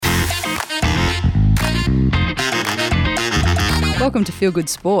Welcome to Feel Good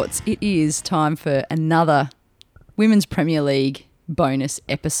Sports. It is time for another Women's Premier League bonus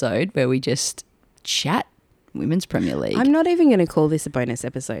episode where we just chat Women's Premier League. I'm not even going to call this a bonus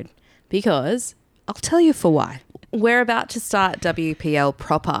episode because I'll tell you for why. We're about to start WPL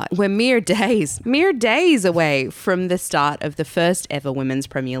proper. We're mere days away from the start of the first ever Women's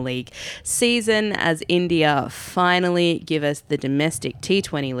Premier League season as India finally give us the domestic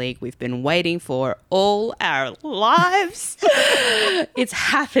T20 league we've been waiting for all our lives. It's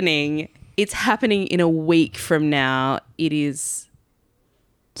happening. It's happening in a week from now. It is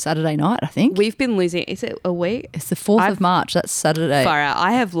Saturday night, I think. We've been losing. Is it a week? It's the 4th of March. That's Saturday. Far out.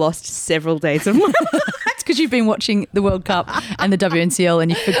 I have lost several days of my life. It's because you've been watching the World Cup and the WNCL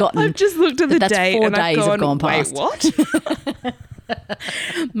and you've forgotten. I've just looked at the date and I've gone past. Wait, what?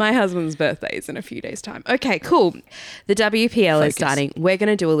 My husband's birthday is in a few days' time. Okay, cool. The WPL is starting. We're going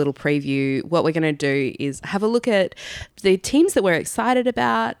to do a little preview. What we're going to do is have a look at the teams that we're excited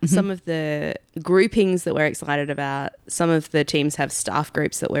about, some of the groupings that we're excited about. Some of the teams have staff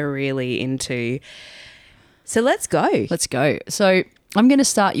groups that we're really into. So let's go. Let's go. So I'm going to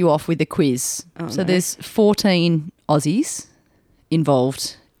start you off with a quiz. There's 14 Aussies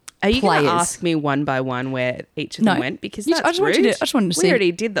involved. Are you going to ask me one by one where each of them went? Because that's rude. I just wanted to see. We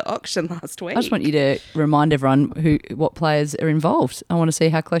already did the auction last week. I just want you to remind everyone what players are involved. I want to see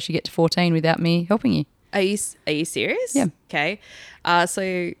how close you get to 14 without me helping you. Are you serious? Yeah. Okay.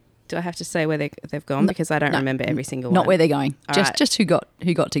 So do I have to say where they've gone? Because I don't remember every single one. Not where they're going. All just who got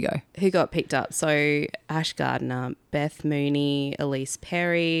to go. Who got picked up. So Ash Gardner, Beth Mooney, Elise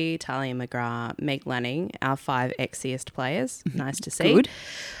Perry, Talia McGrath, Meg Lanning, our 5 exiest players. Nice to see. Good.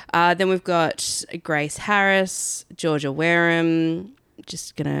 Then we've got Grace Harris, Georgia Wareham,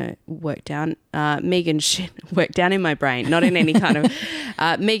 just going to work down. Megan work down in my brain, not in any kind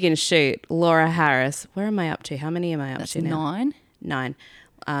of. Megan Shute, Laura Harris. Where am I up to? How many am I up to now? 9.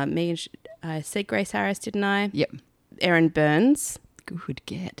 Megan, I said Grace Harris, didn't I? Yep. Erin Burns. Good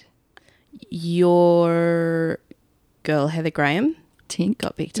get. Your girl Heather Graham. Tink.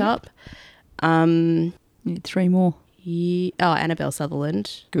 Got picked up. Need 3 more. Annabelle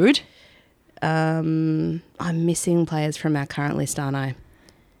Sutherland. Good. I'm missing players from our current list, aren't I?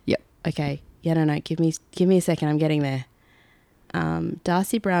 Yep. Okay. Yeah, no. Give me a second. I'm getting there.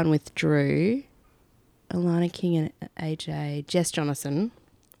 Darcy Brown withdrew. Alana King and AJ. Jess Jonathan.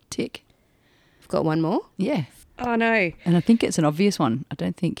 Tick. I've got one more. Yeah. Oh, no. And I think it's an obvious one. I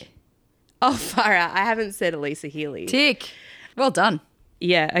don't think. Oh, far out. I haven't said Elisa Healy. Tick. Well done.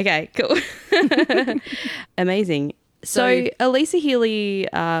 Yeah. Okay, cool. Amazing. So Elisa Healy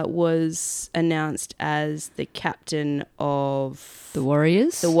was announced as the captain of the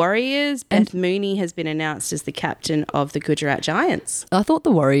Warriors. Beth Mooney has been announced as the captain of the Gujarat Giants. I thought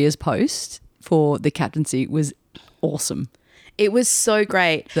the Warriors post for the captaincy was awesome. It was so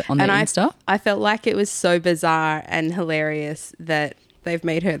great. On their Insta. I felt like it was so bizarre and hilarious that they've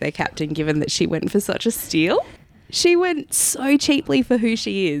made her their captain given that she went for such a steal. She went so cheaply for who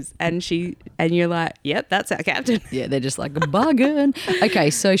she is and you're like, yep, that's our captain. Yeah, they're just like a bargain.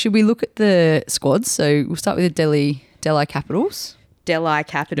 Okay, so should we look at the squads? So we'll start with the Delhi Capitals. Delhi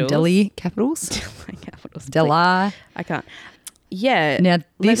Capitals. Delhi Capitals. Delhi Capitals. Delhi. I can't. Yeah. Now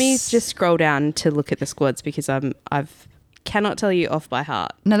let me just scroll down to look at the squads because I've cannot tell you off by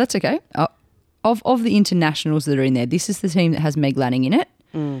heart. No, that's okay. Of the internationals that are in there, this is the team that has Meg Lanning in it.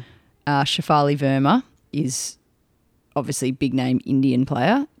 Shafali Verma is obviously big name Indian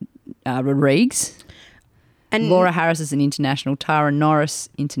player. Rodrigues. And Laura Harris is an international. Tara Norris,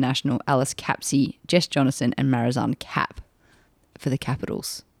 international. Alice Capsey, Jess Jonathan and Marizan Cap for the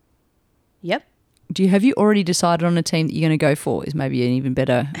Capitals. Yep. Have you already decided on a team that you're going to go for? Is maybe an even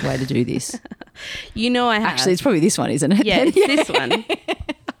better way to do this. I have. Actually, it's probably this one, isn't it? Yeah, it's this one.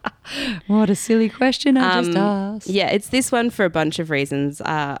 What a silly question I just asked. Yeah, it's this one for a bunch of reasons.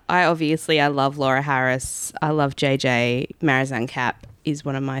 I love Laura Harris. I love JJ. Marizan Cap is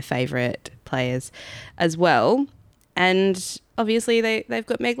one of my favourite players as well. And obviously they've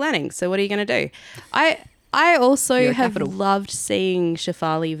got Meg Lanning. So what are you going to do? I also have loved seeing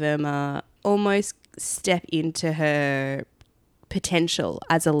Shafali Verma almost step into her potential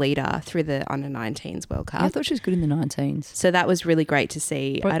as a leader through the under-19s World Cup. Yeah, I thought she was good in the 19s. So that was really great to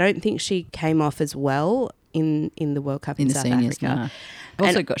see. I don't think she came off as well in the World Cup in South Africa. No. We've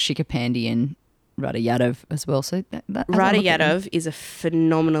also got Shikha Pandey and Rada Yadav as well. So Rada Yadav is a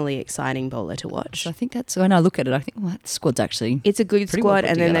phenomenally exciting bowler to watch. So I think that's when I look at it, I think, well, that squad's actually it's a good squad,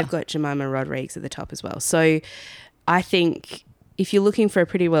 and then together. they've got Jemima Rodrigues at the top as well. So I think if you're looking for a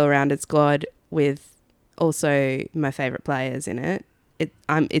pretty well-rounded squad with also my favourite players in it,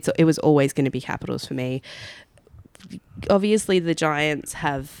 it was always going to be Capitals for me. obviously the Giants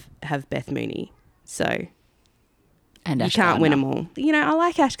have Beth Mooney, so And you Ash can't win Gardner. them all. You know, I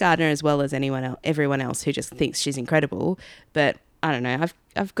like Ash Gardner as well as everyone else who just thinks she's incredible. But I don't know.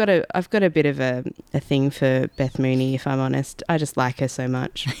 I've got a bit of a thing for Beth Mooney, if I'm honest. I just like her so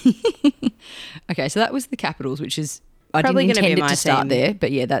much. Okay, so that was the Capitals, which is I Probably didn't gonna be intend it my to start team. there,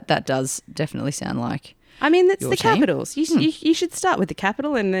 but yeah, that does definitely sound like. I mean, it's Your the team? Capitals. You should start with the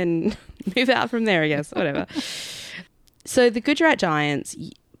capital and then move out from there, I guess. Whatever. So the Gujarat Giants,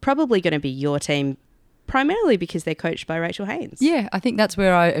 probably going to be your team, primarily because they're coached by Rachel Haynes. Yeah, I think that's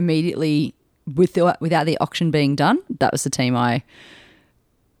where I immediately, without the auction being done, that was the team I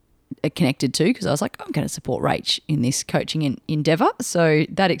connected to because I was like, I'm going to support Rach in this coaching endeavour. So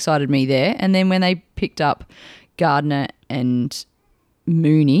that excited me there. And then when they picked up Gardner and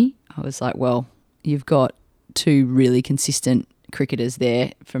Mooney, I was like, well, you've got two really consistent cricketers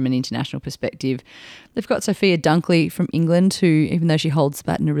there from an international perspective. They've got Sophia Dunkley from England who, even though she holds the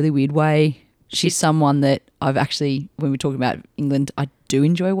bat in a really weird way, she's someone that I've actually, when we're talking about England, I do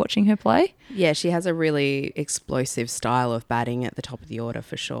enjoy watching her play. Yeah, she has a really explosive style of batting at the top of the order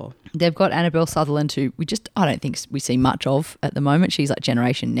for sure. They've got Annabelle Sutherland who I don't think we see much of at the moment. She's like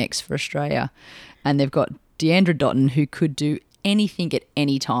generation next for Australia. And they've got Deandra Dotton who could do anything at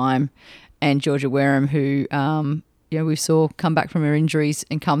any time, and Georgia Wareham who we saw come back from her injuries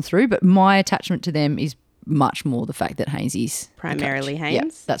and come through. But my attachment to them is much more the fact that Haynes is Primarily the coach.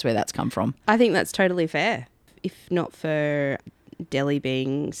 Haynes? Yeah, that's where that's come from. I think that's totally fair. If not for Delhi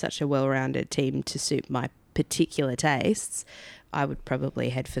being such a well-rounded team to suit my particular tastes, I would probably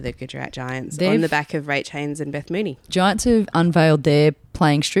head for the Gujarat Giants on the back of Rach Haynes and Beth Mooney. Giants have unveiled their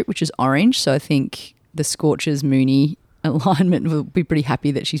playing strip, which is orange. So I think the Scorchers Mooney alignment will be pretty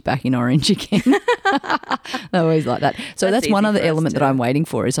happy that she's back in orange again. They always like that. So that's one other element that I'm waiting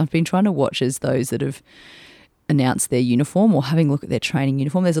for is I've been trying to watch as those that have announced their uniform or having a look at their training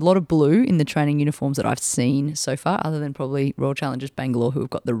uniform. There's a lot of blue in the training uniforms that I've seen so far, other than probably Royal Challengers Bangalore who have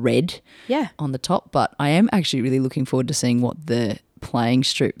got the red on the top. But I am actually really looking forward to seeing what the playing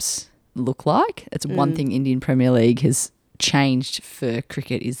strips look like. It's one thing Indian Premier League has changed for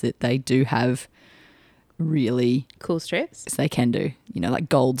cricket is that they do have really cool strips. They can do, like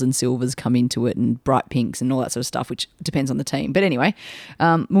golds and silvers come into it and bright pinks and all that sort of stuff, which depends on the team. But anyway,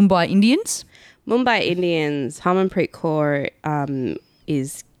 Mumbai Indians, Harmanpreet Kaur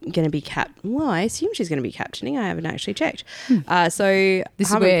is going to be Well, I assume she's going to be captaining. I haven't actually checked. So this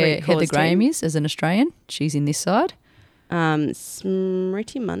is where Heather Graham is as an Australian. She's in this side.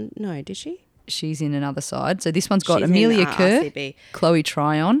 Smriti Mund. No, did she? She's in another side. So this one's got Amelia Kerr, RCB. Chloe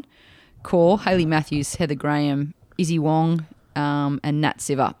Tryon, Kaur, Hayley Matthews, Heather Graham, Izzy Wong, and Nat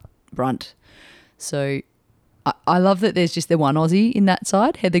Siva Brunt. So I love that there's just the one Aussie in that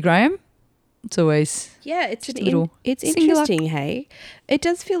side, Heather Graham. It's always it's it's interesting. Hey, it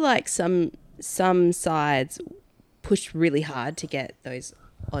does feel like some sides pushed really hard to get those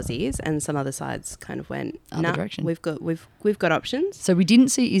Aussies, and some other sides kind of went other direction. We've got options. So we didn't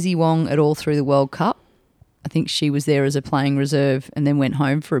see Izzy Wong at all through the World Cup. I think she was there as a playing reserve and then went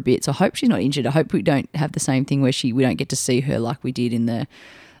home for a bit. So I hope she's not injured. I hope we don't have the same thing where we don't get to see her like we did in the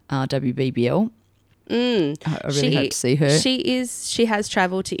WBBL. I really hope to see her. She has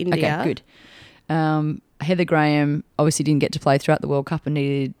travelled to India. Okay, good. Heather Graham obviously didn't get to play throughout the World Cup and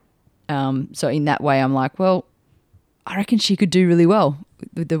needed. So in that way, I'm like, well, I reckon she could do really well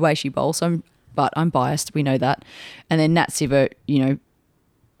with the way she bowls. But I'm biased. We know that. And then Nat Siva,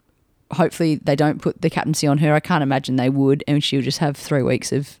 hopefully they don't put the captaincy on her. I can't imagine they would, and she'll just have 3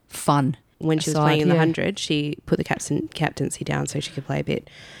 weeks of fun. When she was playing in the 100, she put the captaincy down so she could play a bit.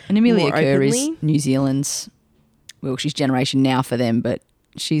 And Amelia Kerr is openly. New Zealand's. Well, she's generation now for them, but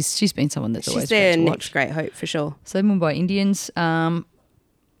she's been someone that's always their great to next watch. great hope for sure. So Mumbai Indians, Royal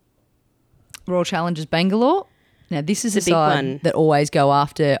Challengers Bangalore. Now this is a big side one that always go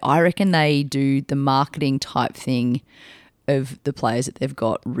after. I reckon they do the marketing type thing of the players that they've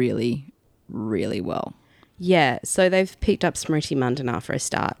got really, really well. Yeah, so they've picked up Smriti Mandana for a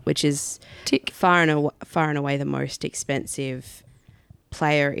start, which is far and away the most expensive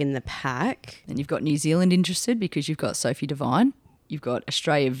player in the pack. And you've got New Zealand interested because you've got Sophie Devine. You've got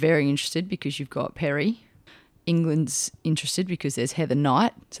Australia very interested because you've got Perry. England's interested because there's Heather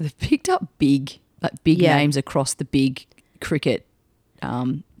Knight. So they've picked up big names across the big cricket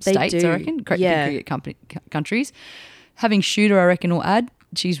states, I reckon. Big cricket countries. Having Shooter, I reckon, will add.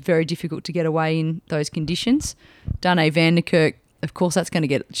 She's very difficult to get away in those conditions. Dane van der Kerk, of course,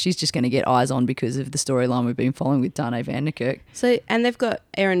 she's just going to get eyes on because of the storyline we've been following with Dane van der Kerk. So, and they've got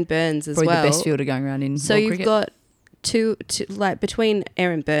Erin Burns as Probably well. the best fielder going around in So world you've cricket. got two, like between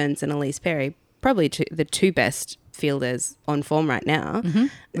Erin Burns and Elise Perry, probably the two best fielders on form right now.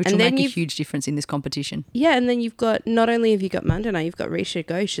 Which will make a huge difference in this competition. Yeah, and then you've got, not only have you got Mandana, you've got Risha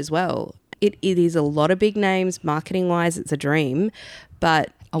Ghosh as well. It is a lot of big names. Marketing-wise, it's a dream.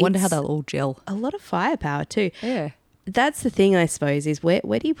 But I wonder how they'll all gel. A lot of firepower too. Yeah. That's the thing, I suppose, is where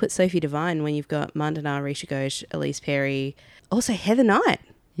do you put Sophie Devine when you've got Mandana, Risha Ghosh, Elise Perry, also Heather Knight?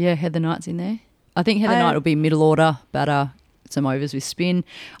 Yeah, Heather Knight's in there. I think Heather Knight will be middle order, batter, some overs with spin.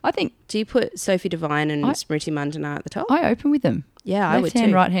 I think. Do you put Sophie Devine and Smriti Mandana at the top? I open with them. Yeah, I would too.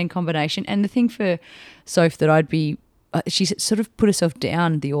 Left-hand, right-hand combination. And the thing for Soph that I'd be, she sort of put herself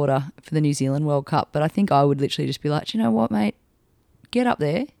down the order for the New Zealand World Cup, but I think I would literally just be like, you know what, mate, get up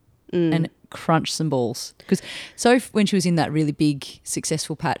there and crunch some balls. Because Soph, when she was in that really big,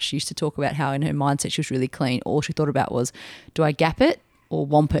 successful patch, she used to talk about how in her mindset she was really clean. All she thought about was, do I gap it or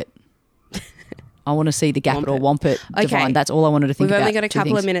womp it? I want to see the gap it or womp it. Divine. Okay. That's all I wanted to think about. We've only got a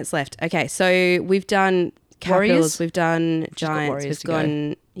couple of minutes left. Okay, so we've done Capitals, we've done Giants,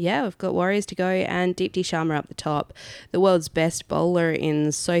 we've got Warriors to go, and Deepti Sharma up the top. The world's best bowler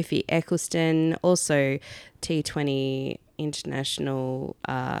in Sophie Eccleston, also T20 international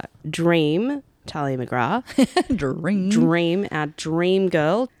dream, Talia McGrath. Dream, our dream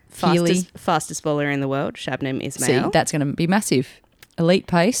girl. Fastest bowler in the world, Shabnam Ismail. See, that's going to be massive. Elite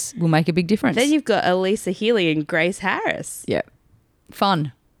pace will make a big difference. Then you've got Elisa Healy and Grace Harris. Yeah.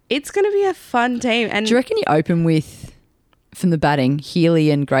 Fun. It's going to be a fun team. And do you reckon you open with, from the batting,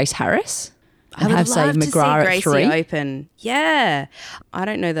 Healy and Grace Harris? I would love to see Gracie open. Yeah. I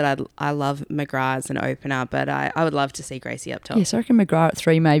don't know that I love McGrath as an opener, but I would love to see Gracie up top. Yes, I reckon McGrath at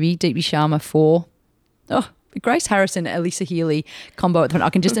 3 maybe, Deepti Sharma 4. Oh, Grace Harris and Elisa Healy combo at the front. I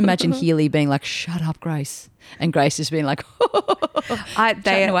can just imagine Healy being like, shut up, Grace. And Grace just being like,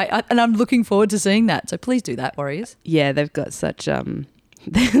 chatting away. And I'm looking forward to seeing that. So please do that, Warriors. Yeah, they've got such,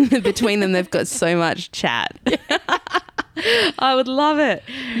 between them, they've got so much chat. I would love it.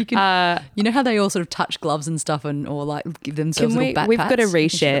 You can, you know how they all sort of touch gloves and stuff or like give themselves little bat We've pats? got to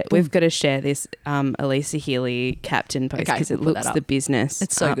reshare. We've got to share this Elisa Healy captain post because it looks the business.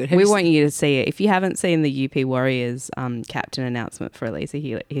 It's so good. We want you to see it. If you haven't seen the UP Warriors captain announcement for Elisa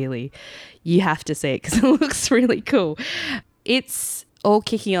Healy, you have to see it because it looks really cool. It's all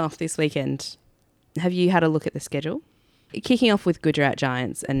kicking off this weekend. Have you had a look at the schedule? Kicking off with Gujarat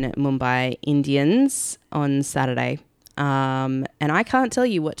Giants and Mumbai Indians on Saturday. And I can't tell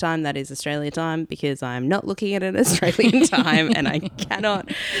you what time that is Australia time because I'm not looking at an Australian time and I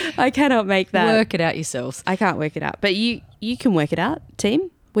cannot make that. Work it out yourselves. I can't work it out. But you can work it out,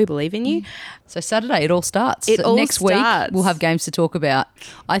 team. We believe in you. So Saturday, it all starts. Next week, we'll have games to talk about.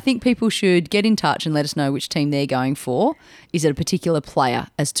 I think people should get in touch and let us know which team they're going for. Is it a particular player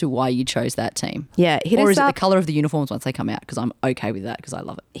as to why you chose that team? Yeah. Or is it the colour of the uniforms once they come out? Because I'm okay with that because I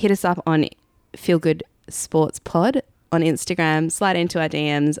love it. Hit us up on Feel Good Sports Pod on Instagram. Slide into our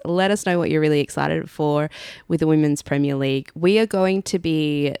DMs. Let us know what you're really excited for with the Women's Premier League. We are going to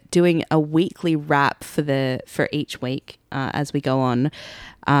be doing a weekly wrap for each week as we go on.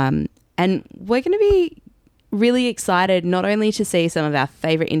 And we're going to be really excited not only to see some of our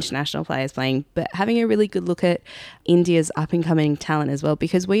favourite international players playing, but having a really good look at India's up-and-coming talent as well,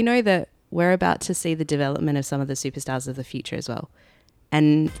 because we know that we're about to see the development of some of the superstars of the future as well.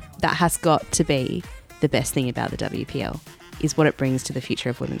 And that has got to be the best thing about the WPL, is what it brings to the future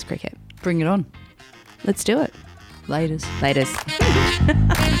of women's cricket. Bring it on. Let's do it. Laters. Laters.